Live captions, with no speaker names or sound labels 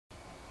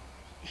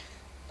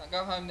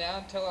go home now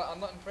and tell her I'm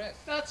not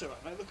impressed. That's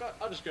alright, mate. Look,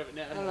 I'll just grab it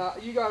now. No,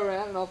 you go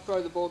around and I'll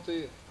throw the ball to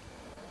you.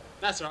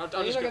 That's alright.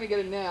 You're not going to get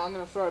it now. I'm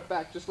going to throw it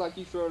back just like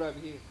you threw it over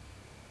here.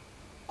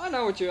 I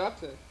know what you're up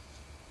to.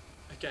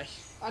 Okay.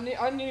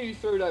 I knew you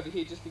threw it over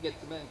here just to get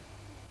to me.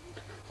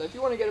 So if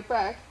you want to get it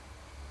back,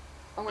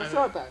 I'm going to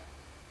throw it back.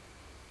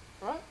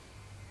 Alright?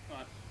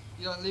 Right.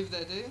 You don't live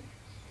there, do you?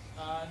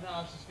 No,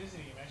 I was just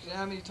visiting him actually. You know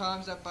how many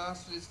times that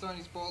bastard has thrown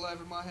his ball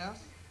over my house?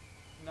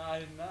 No, I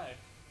didn't know.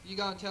 You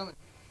go and tell him.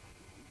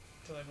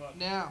 Tell him what?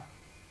 Now.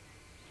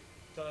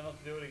 Tell him not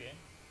to do it again.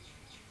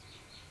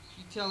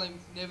 You tell him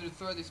never to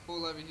throw this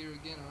ball over here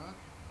again, alright?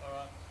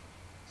 Alright.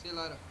 See you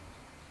later.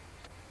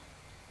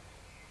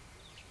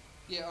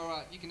 Yeah,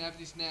 alright, you can have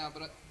this now,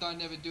 but don't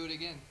never do it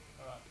again.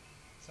 Alright.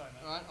 Sorry,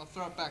 mate. Alright, I'll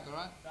throw it back,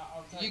 alright? No,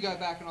 I'll take You it go now.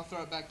 back and I'll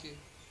throw it back to you.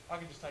 I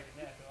can just take it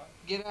now, if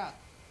you like. Get out.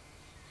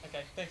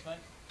 Okay, thanks, mate.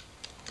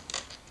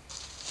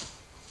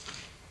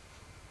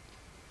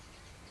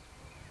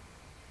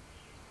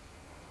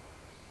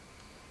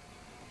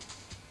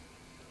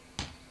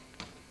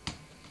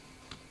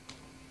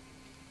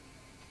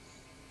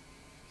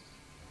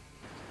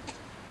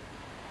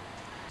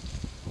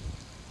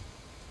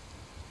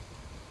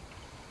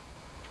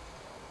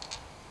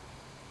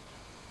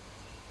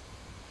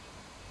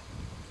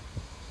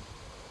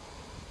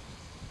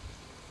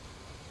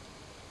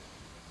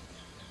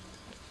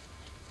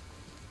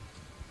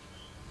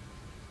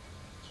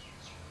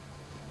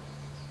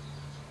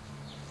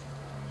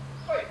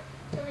 Wait,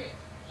 come here.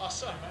 Oh,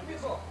 sorry,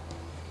 mate. Come here.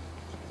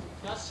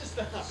 No, it's just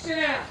Sit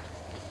down.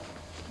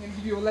 I'm going to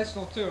give you a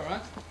lesson or two,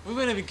 alright? We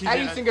weren't even kidding. How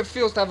do you think it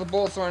feels to have a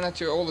ball thrown at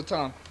you all the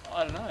time?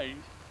 I don't know.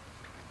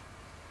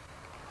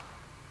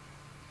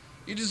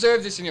 You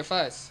deserve this in your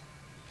face.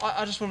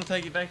 I just want to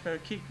take it back for a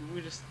kick.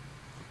 We just...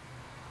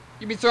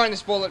 You've been throwing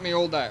this ball at me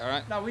all day,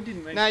 alright? No, we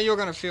didn't, mate. Now you're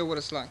going to feel what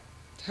it's like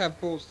to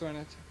have balls thrown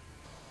at you.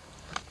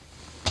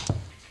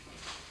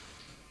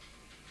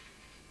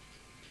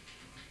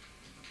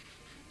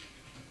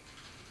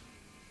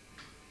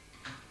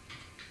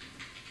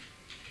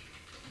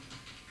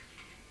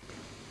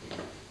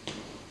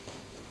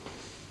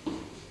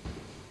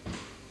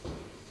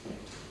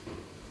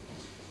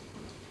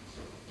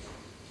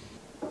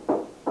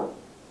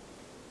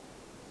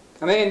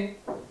 Come in.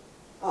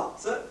 Oh,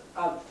 sir.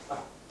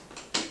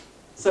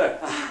 Sir,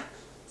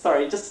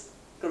 sorry, just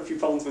got a few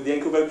problems with the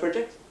Enkelberg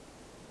project.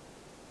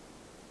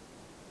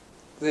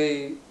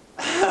 The...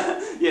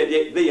 Yeah,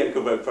 the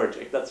Enkelberg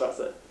project, that's right,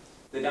 sir.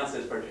 The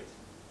downstairs project.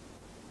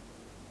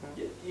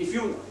 Yeah, if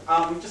you,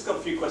 we've just got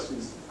a few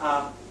questions.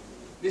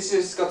 This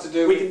has got to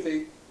do We with can-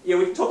 the... Yeah,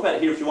 we can talk about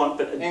it here if you want,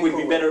 but it would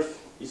be Enkelberg. better if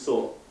you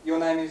saw. Your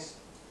name is?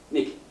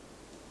 Nick.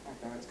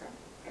 Okay, let's go.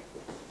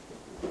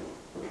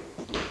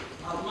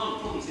 The main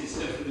problems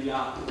is for the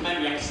main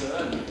reactor,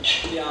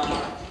 the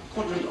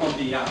quadrant of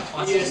the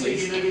Yes,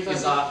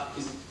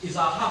 is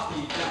half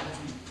the.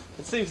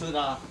 It seems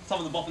that some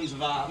of the boffins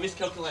have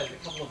miscalculated a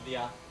couple of the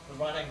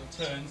right angle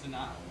turns and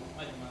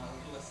made them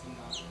less than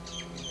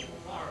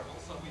desirable.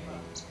 So we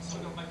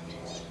got back to the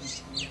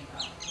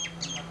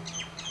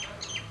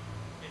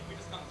we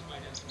just got this way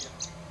down here.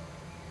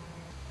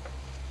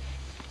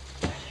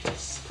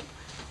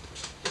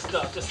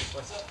 Just this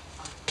way, sir.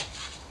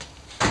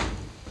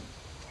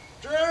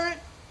 Drew!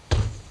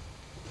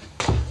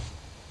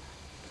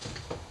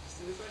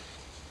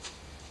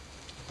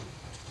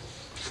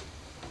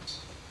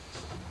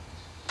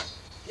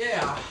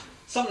 Yeah,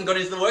 something got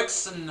into the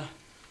works, and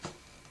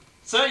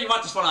sir, you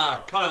might just want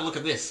to kind of look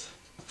at this.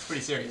 It's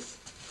pretty serious.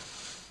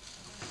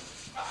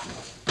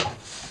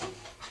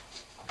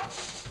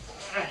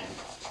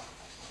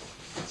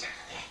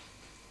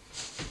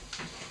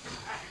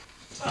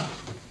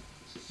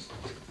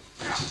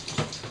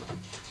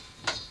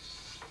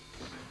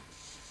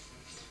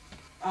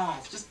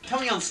 It's just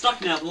coming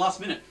unstuck now at the last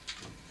minute.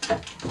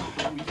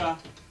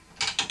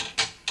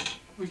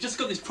 We've just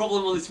got this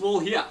problem on this wall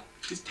here,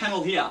 this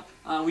panel here.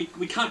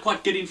 We can't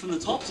quite get in from the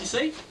tops, you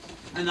see?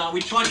 And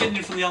we tried getting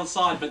in from the other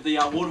side, but the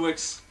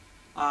waterworks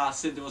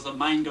said there was a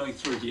main going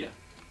through here.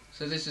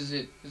 So this is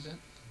it, is it?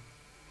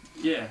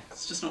 Yeah,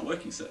 it's just not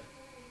working, sir.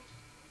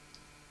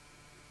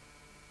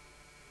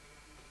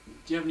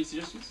 Do you have any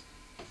suggestions?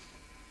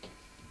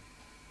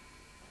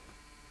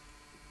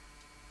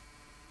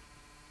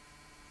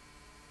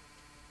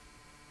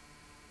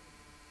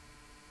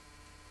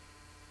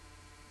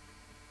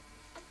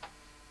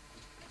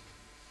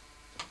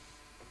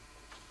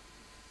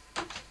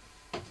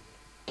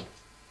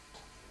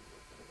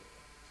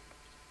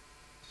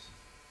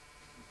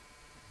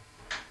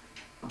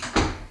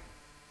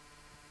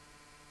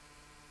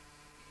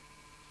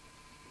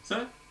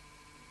 Sir?